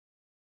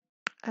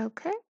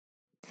 Okay.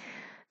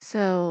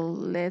 So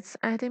let's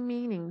add a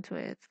meaning to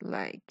it,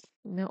 like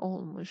ne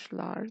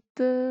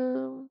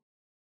olmuşlardı.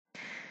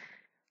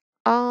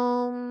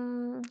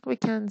 We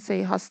can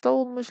say hasta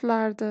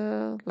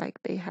olmuşlardı, like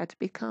they had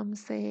become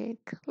sick.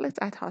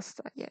 Let's add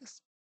hasta,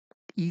 yes.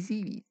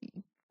 Easy.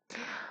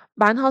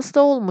 Ben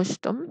hasta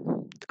olmuştum.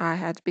 I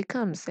had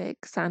become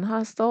sick. Sen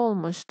hasta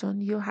olmuştun.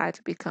 You had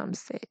become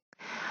sick.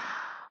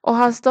 O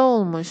hasta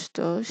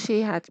olmuştu.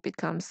 She had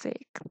become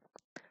sick.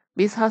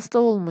 Biz hasta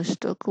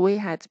olmuştuk. We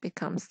had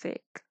become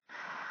sick.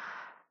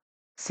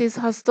 Siz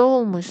hasta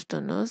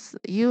olmuştunuz.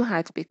 You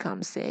had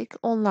become sick.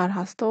 Onlar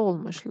hasta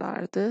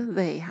olmuşlardı.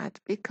 They had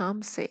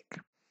become sick.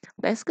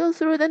 Let's go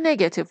through the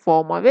negative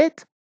form of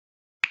it.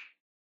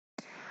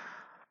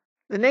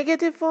 The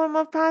negative form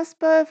of past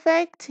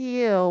perfect.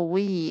 Here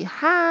we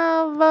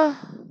have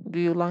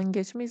duyulan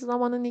geçmiş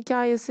zamanın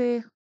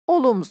hikayesi.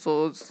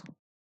 Olumsuz.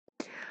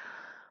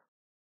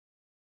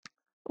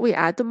 We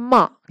add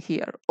ma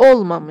here.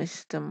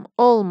 Olmamıştım,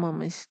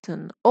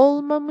 olmamıştın,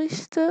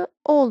 olmamıştı,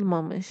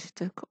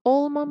 olmamıştık,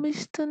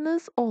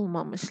 olmamıştınız,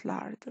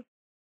 olmamışlardı.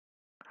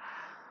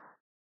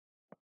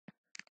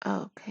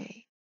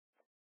 Okay.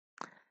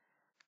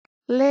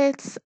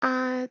 Let's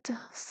add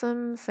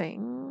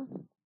something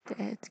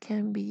that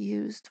can be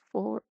used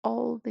for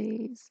all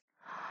these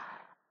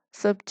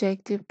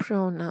subjective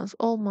pronouns.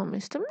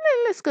 Olmamıştım.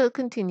 Let's go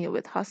continue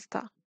with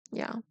hasta.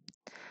 Yeah.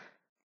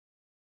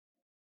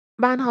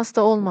 Ben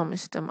hasta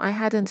olmamıştım. I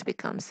hadn't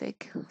become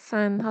sick.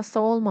 Sen hasta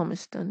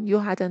olmamıştın.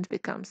 You hadn't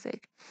become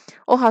sick.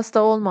 O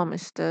hasta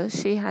olmamıştı.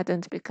 She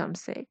hadn't become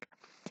sick.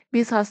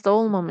 Biz hasta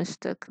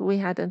olmamıştık.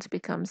 We hadn't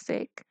become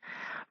sick.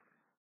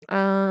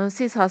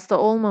 Siz hasta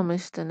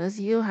olmamıştınız.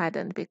 You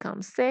hadn't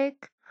become sick.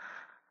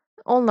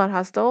 Onlar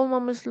hasta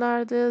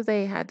olmamışlardı.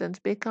 They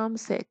hadn't become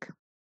sick.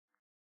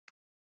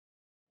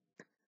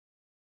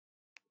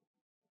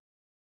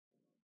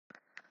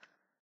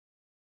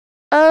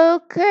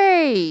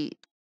 Okay.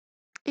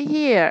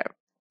 Here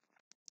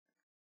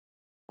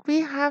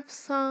we have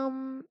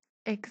some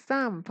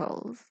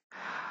examples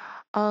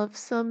of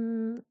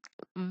some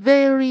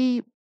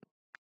very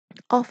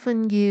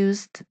often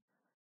used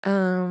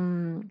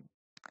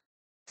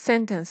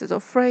sentences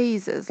or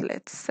phrases,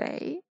 let's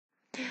say,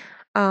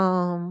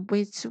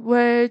 with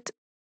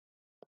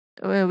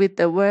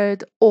the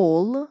word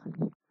all,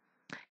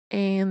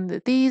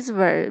 and these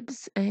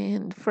verbs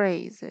and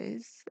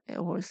phrases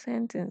or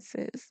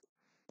sentences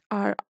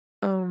are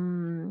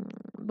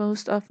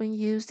most often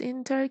used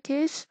in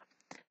Turkish.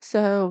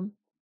 So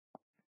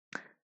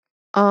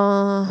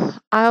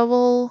I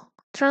will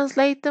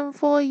translate them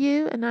for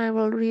you, and I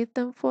will read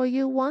them for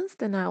you once,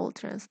 then I will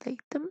translate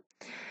them,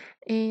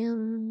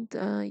 and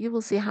you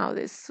will see how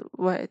this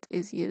word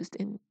is used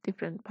in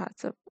different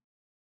parts of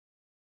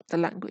the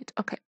language.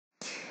 Okay.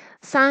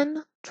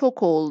 Sen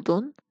çok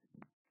oldun.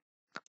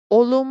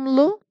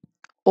 Olumlu,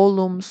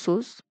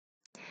 olumsuz.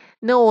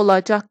 Ne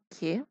olacak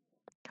ki?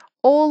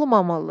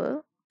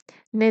 Olmamalı.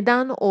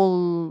 Neden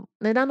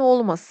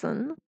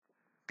olmasın?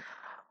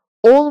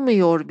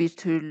 Olmuyor bir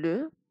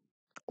türlü.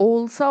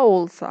 Olsa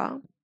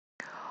olsa.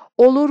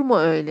 Olur mu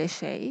öyle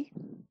şey?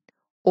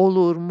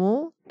 Olur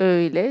mu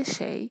öyle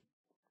şey?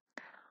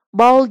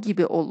 Bal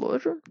gibi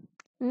olur.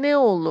 Ne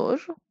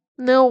olur?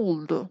 Ne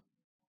oldu?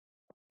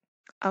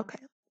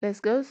 Okay,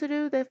 let's go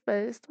through the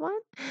first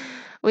one.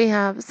 We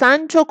have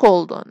sen çok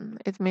oldun.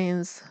 It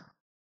means,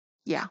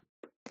 yeah.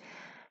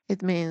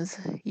 It means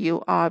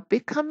you are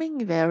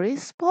becoming very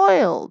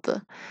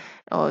spoiled,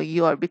 or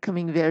you are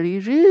becoming very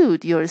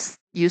rude.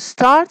 You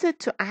started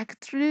to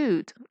act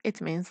rude.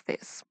 It means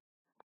this.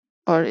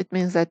 Or it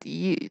means that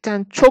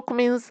then çok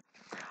means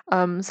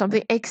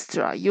something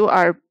extra. You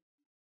are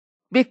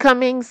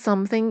becoming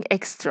something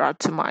extra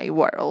to my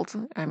world.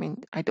 I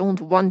mean, I don't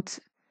want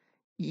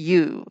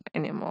you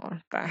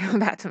anymore.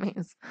 That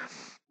means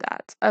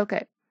that.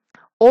 Okay.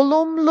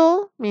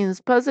 Olumlu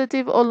means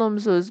positive.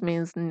 Olumsuz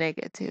means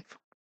negative.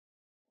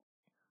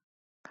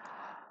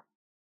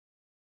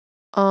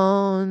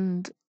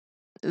 And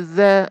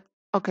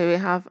okay, we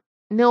have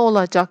ne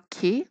olacak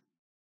ki?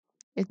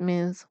 It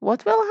means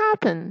what will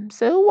happen.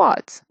 So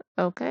what?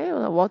 Okay,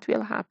 what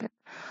will happen?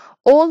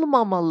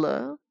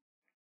 Olmamalı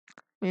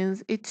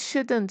means it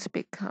shouldn't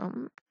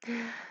become.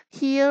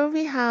 Here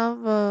we have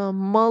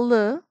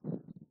malı,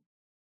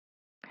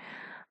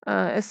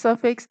 a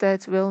suffix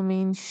that will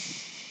mean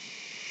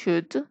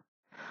should.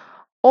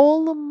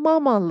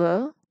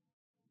 Olmamalı,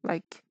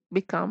 like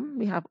become,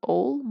 we have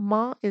ol.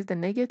 Ma is the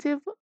negative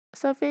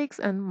suffix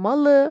and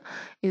malı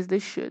is the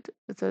should.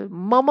 So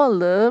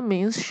mamalı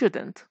means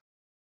shouldn't.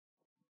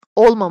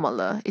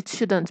 Olmamalı, it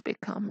shouldn't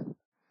become.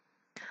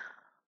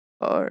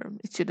 Or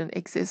it shouldn't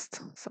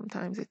exist.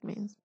 Sometimes it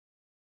means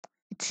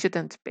it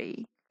shouldn't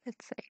be,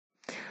 let's say.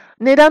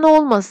 Neden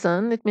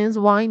olmasın? It means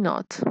why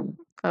not?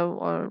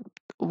 Or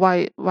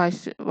why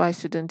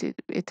shouldn't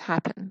it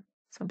happen?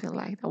 Something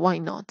like that. Why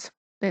not?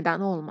 Neden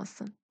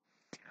olmasın?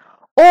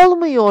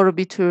 Olmuyor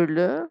bir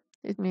türlü.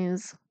 It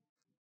means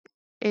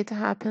it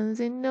happens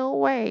in no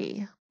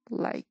way.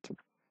 Like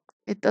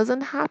it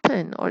doesn't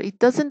happen, or it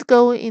doesn't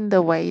go in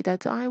the way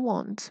that I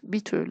want. Bir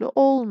türlü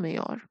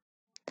olmuyor.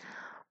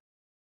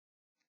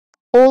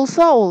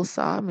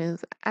 Olsa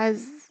means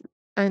as,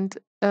 and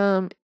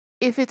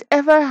if it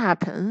ever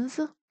happens,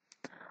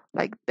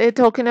 like they're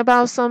talking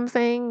about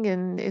something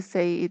and they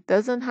say it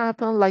doesn't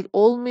happen, like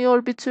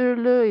olmuyor bir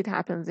türlü, it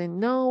happens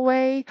in no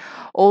way.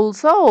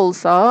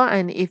 Olsa,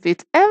 and if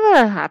it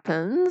ever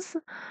happens,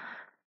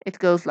 it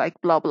goes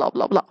like blah blah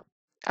blah blah.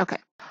 Okay.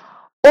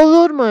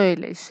 Olur mu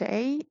öyle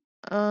şey?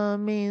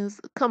 Means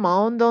come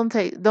on,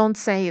 don't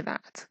say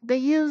that. They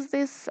use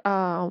this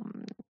uh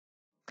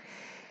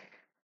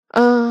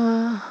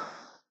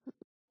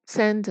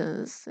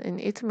sentence,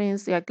 and it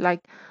means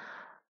like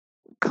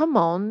come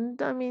on.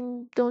 I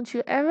mean, don't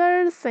you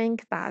ever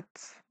think that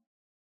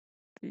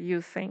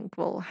you think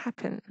will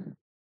happen?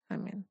 I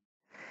mean,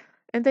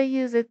 and they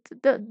use it.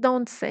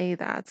 Don't say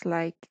that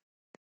like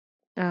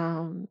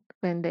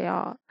when they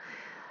are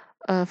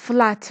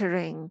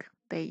flattering.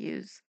 They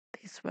use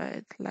this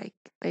word like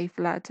they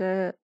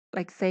flatter,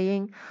 like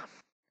saying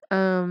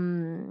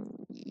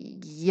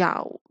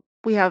yeah,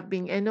 we have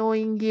been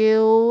annoying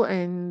you,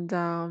 and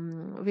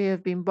we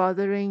have been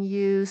bothering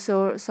you,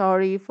 so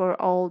sorry for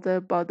all the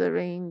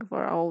bothering,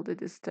 for all the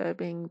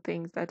disturbing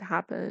things that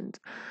happened.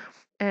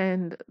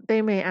 And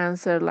they may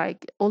answer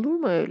like olur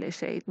mu öyle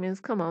şey? It means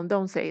come on,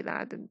 don't say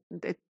that.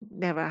 It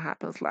never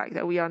happens like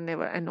that. We are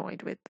never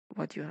annoyed with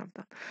what you have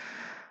done.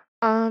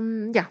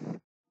 Yeah,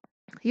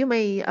 you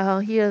may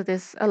hear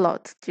this a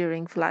lot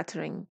during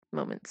flattering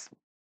moments.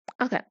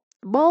 Okay.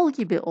 Bal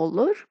gibi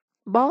olur.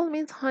 Bal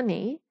means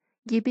honey.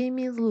 Gibi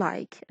means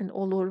like, and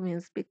olur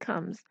means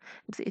becomes.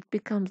 It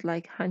becomes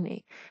like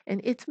honey, and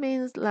it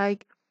means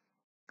like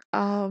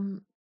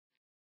um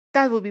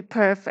that will be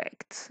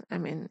perfect. I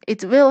mean,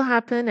 it will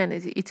happen, and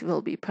it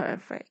will be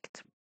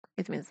perfect.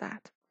 It means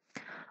that.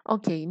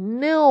 Okay,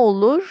 ne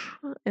olur,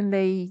 and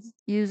they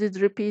use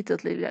it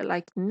repeatedly,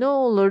 like ne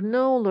olur, ne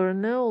olur,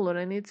 ne olur,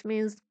 and it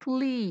means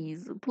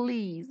please,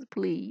 please,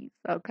 please.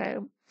 Okay.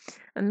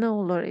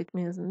 Nolur, it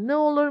means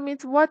nolur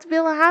means what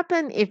will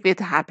happen if it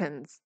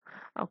happens.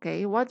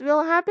 Okay, what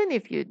will happen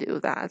if you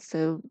do that?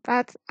 So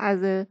that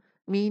has a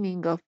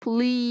meaning of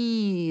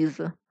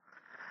please,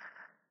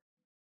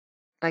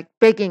 like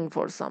begging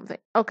for something.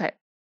 Okay.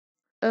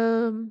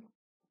 Um,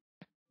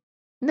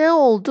 ne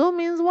oldu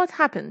means what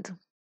happened.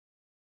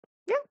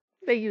 Yeah,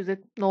 they use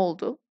it ne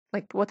oldu,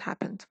 like what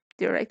happened.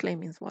 Directly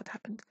means what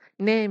happened.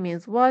 Ne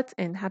means what,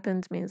 and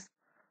happened means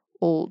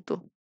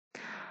oldu.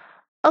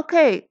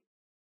 Okay,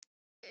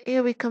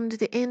 here we come to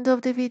the end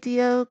of the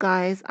video,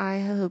 guys. I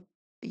hope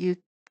you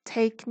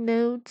take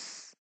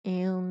notes,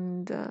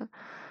 and I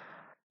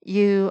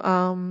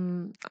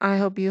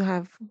hope you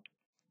have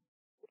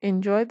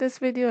enjoyed this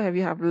video. Have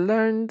you have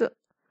learned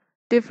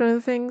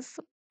different things?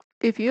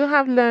 If you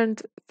have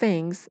learned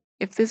things,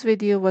 if this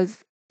video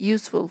was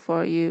useful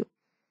for you,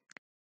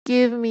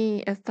 give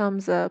me a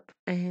thumbs up,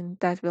 and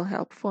that will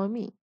help for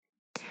me.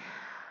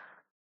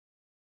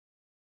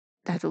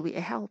 That will be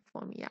a help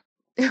for me, yeah.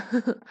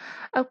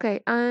 Okay,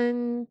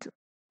 and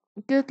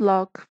good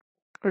luck.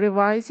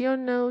 Revise your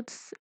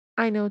notes.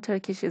 I know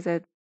Turkish is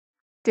a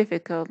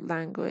difficult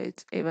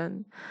language.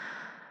 Even,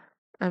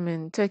 I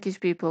mean, Turkish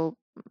people,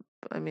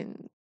 I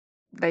mean,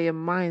 their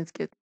minds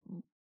get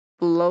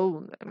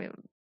blown. I mean,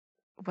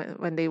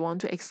 when they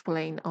want to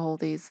explain all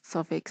these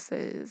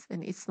suffixes,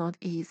 and it's not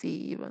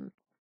easy even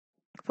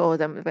for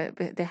them. But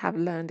they have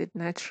learned it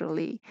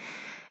naturally,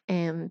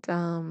 and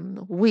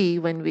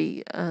when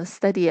we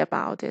study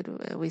about it,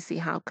 we see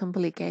how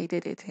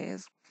complicated it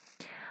is.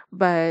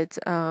 But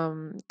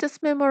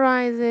just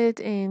memorize it,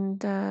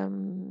 and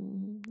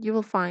you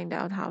will find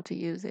out how to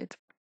use it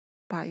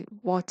by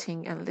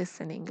watching and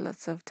listening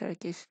lots of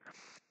Turkish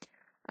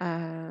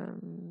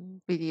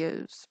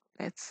videos,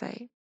 let's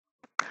say.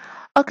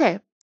 Okay,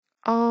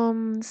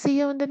 see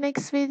you in the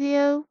next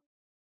video,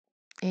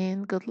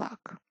 and good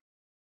luck.